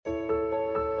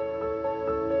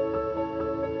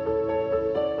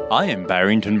I am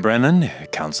Barrington Brennan,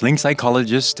 counseling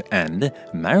psychologist and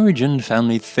marriage and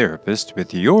family therapist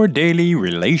with your daily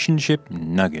relationship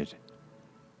nugget.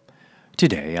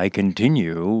 Today I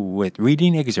continue with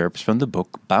reading excerpts from the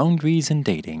book Boundaries in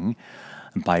Dating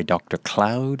by Dr.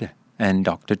 Cloud and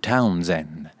Dr.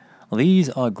 Townsend. These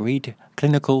are great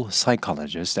clinical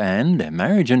psychologists and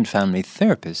marriage and family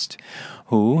therapists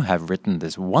who have written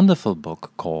this wonderful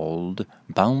book called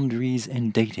Boundaries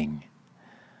in Dating.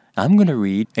 I'm going to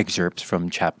read excerpts from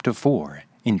Chapter 4,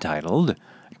 entitled,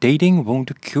 Dating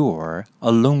Won't Cure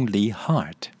a Lonely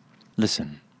Heart.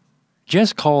 Listen.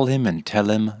 Just call him and tell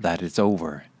him that it's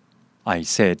over, I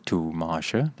said to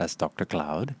Marcia, that's Dr.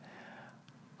 Cloud.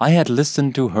 I had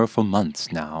listened to her for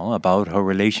months now about her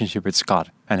relationship with Scott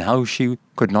and how she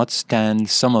could not stand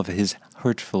some of his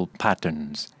hurtful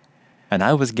patterns. And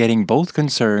I was getting both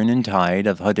concerned and tired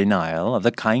of her denial of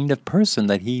the kind of person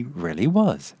that he really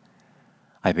was.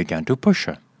 I began to push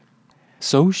her.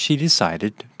 So she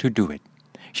decided to do it.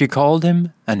 She called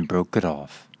him and broke it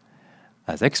off.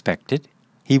 As expected,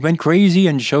 he went crazy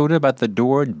and showed up at the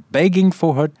door begging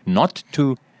for her not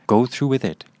to go through with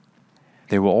it.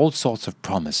 There were all sorts of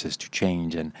promises to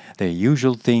change and the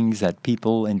usual things that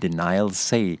people in denial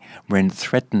say when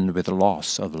threatened with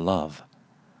loss of love.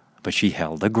 But she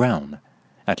held her ground,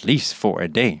 at least for a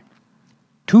day.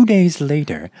 2 days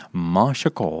later, Marcia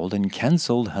called and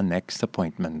canceled her next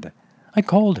appointment. I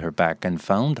called her back and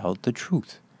found out the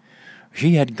truth.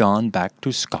 She had gone back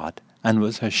to Scott and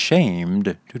was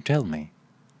ashamed to tell me.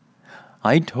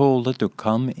 I told her to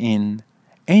come in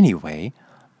anyway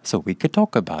so we could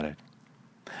talk about it.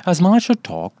 As Marcia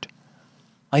talked,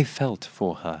 I felt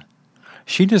for her.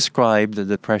 She described the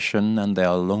depression and the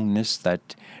aloneness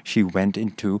that she went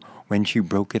into when she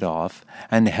broke it off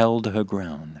and held her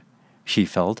ground. She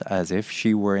felt as if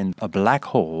she were in a black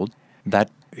hole that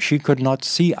she could not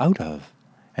see out of,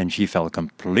 and she felt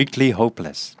completely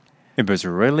hopeless. It was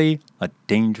really a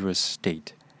dangerous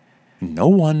state. No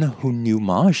one who knew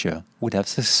Marcia would have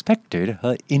suspected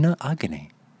her inner agony.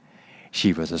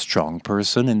 She was a strong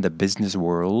person in the business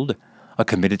world, a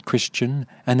committed Christian,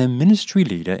 and a ministry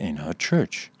leader in her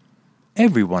church.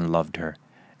 Everyone loved her,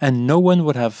 and no one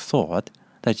would have thought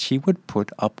that she would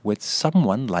put up with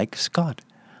someone like Scott,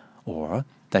 or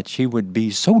that she would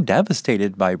be so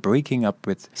devastated by breaking up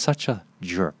with such a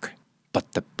jerk.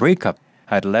 But the breakup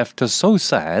had left her so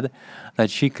sad that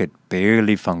she could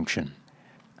barely function.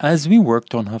 As we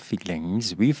worked on her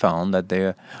feelings, we found that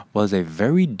there was a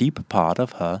very deep part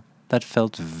of her that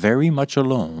felt very much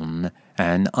alone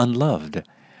and unloved.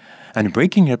 And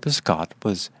breaking up with Scott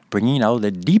was bringing out a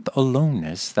deep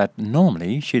aloneness that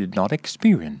normally she did not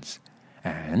experience.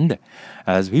 And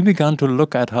as we began to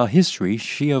look at her history,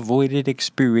 she avoided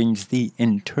experiencing the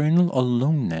internal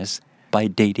aloneness by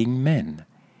dating men.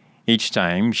 Each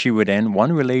time she would end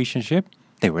one relationship,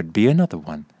 there would be another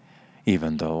one,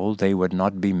 even though they would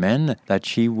not be men that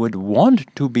she would want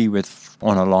to be with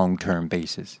on a long-term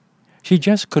basis. She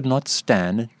just could not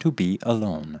stand to be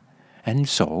alone. And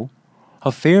so,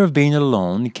 her fear of being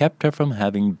alone kept her from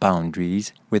having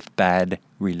boundaries with bad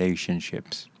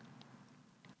relationships.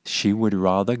 She would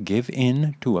rather give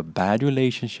in to a bad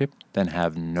relationship than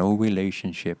have no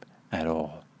relationship at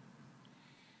all.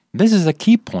 This is a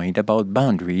key point about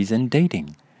boundaries in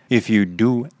dating. If you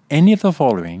do any of the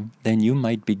following, then you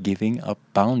might be giving up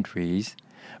boundaries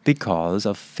because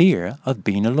of fear of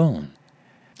being alone.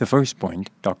 The first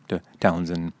point, Dr.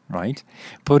 Townsend writes,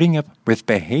 putting up with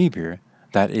behavior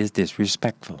that is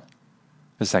disrespectful.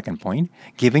 The second point,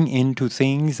 giving in to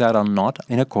things that are not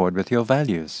in accord with your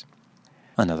values.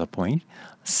 Another point,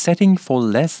 setting for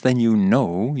less than you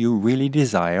know you really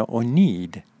desire or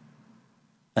need.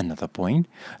 Another point,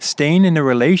 staying in a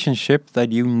relationship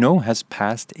that you know has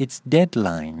passed its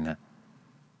deadline.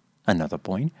 Another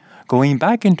point, going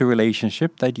back into a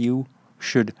relationship that you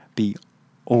should be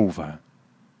over.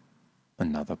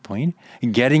 Another point,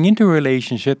 getting into a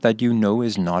relationship that you know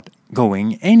is not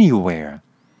going anywhere.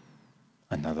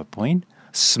 Another point,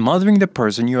 smothering the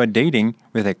person you are dating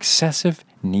with excessive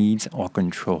needs or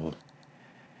control.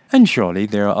 And surely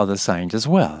there are other signs as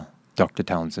well, Dr.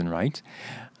 Townsend writes.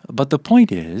 But the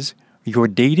point is, your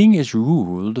dating is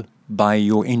ruled by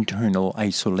your internal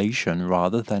isolation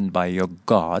rather than by your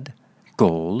God,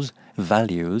 goals,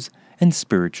 values, and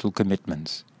spiritual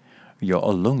commitments. Your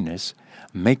aloneness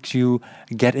makes you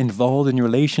get involved in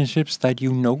relationships that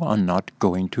you know are not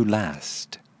going to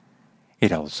last.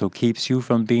 It also keeps you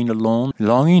from being alone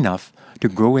long enough to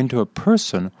grow into a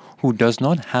person who does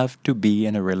not have to be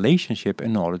in a relationship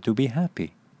in order to be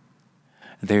happy.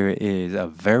 There is a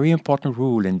very important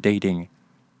rule in dating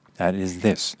that is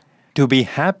this: to be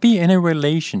happy in a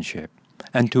relationship,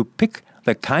 And to pick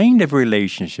the kind of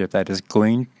relationship that is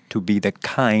going to be the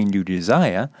kind you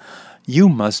desire, you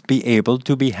must be able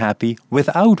to be happy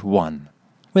without one,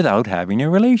 without having a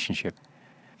relationship.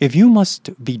 If you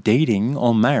must be dating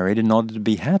or married in order to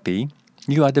be happy,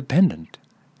 you are dependent,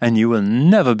 and you will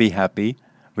never be happy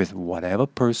with whatever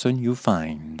person you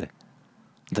find.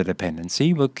 The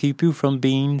dependency will keep you from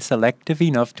being selective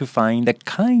enough to find the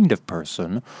kind of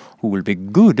person who will be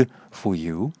good for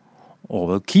you, or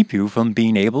will keep you from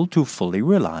being able to fully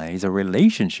realize a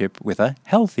relationship with a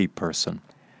healthy person.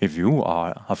 If you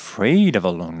are afraid of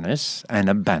aloneness and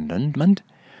abandonment,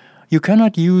 you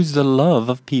cannot use the love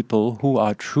of people who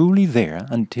are truly there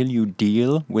until you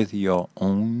deal with your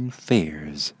own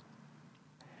fears.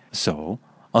 So,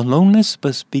 aloneness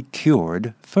must be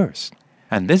cured first,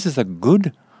 and this is a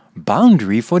good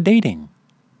boundary for dating.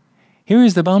 Here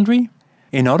is the boundary.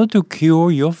 In order to cure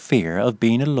your fear of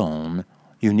being alone,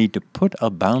 you need to put a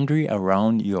boundary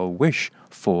around your wish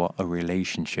for a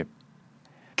relationship.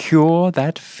 Cure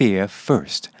that fear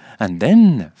first, and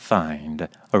then find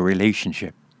a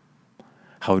relationship.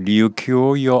 How do you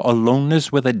cure your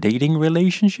aloneness with a dating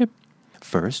relationship?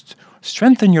 First,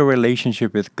 strengthen your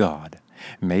relationship with God.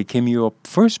 Make Him your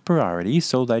first priority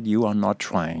so that you are not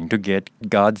trying to get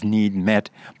God's need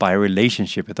met by a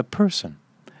relationship with a person.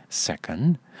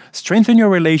 Second, strengthen your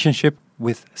relationship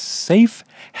with safe,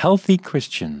 healthy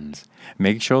Christians.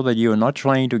 Make sure that you are not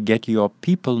trying to get your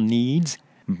people needs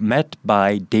met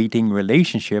by dating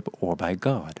relationship or by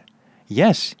God.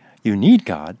 Yes, you need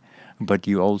God, but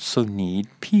you also need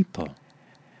people.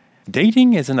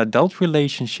 Dating is an adult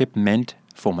relationship meant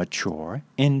for mature,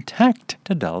 intact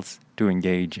adults to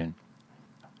engage in.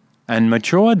 And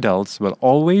mature adults will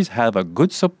always have a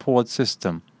good support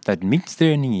system that meets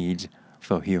their needs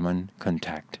for human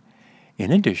contact.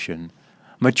 In addition,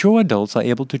 mature adults are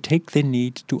able to take their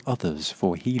needs to others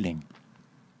for healing.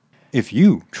 If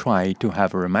you try to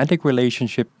have a romantic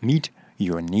relationship meet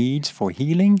your needs for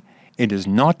healing, it is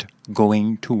not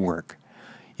going to work.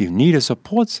 You need a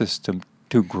support system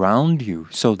to ground you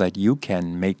so that you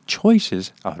can make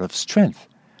choices out of strength,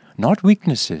 not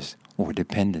weaknesses or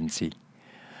dependency.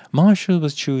 Marshall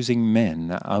was choosing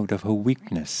men out of her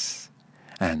weakness,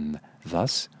 and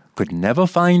thus could never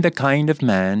find the kind of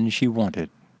man she wanted.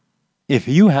 If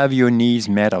you have your needs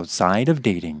met outside of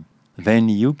dating, then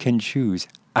you can choose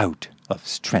out of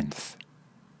strength.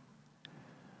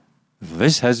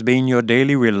 This has been your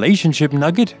daily relationship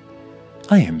nugget.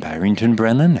 I am Barrington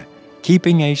Brennan,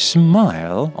 keeping a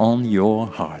smile on your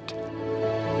heart.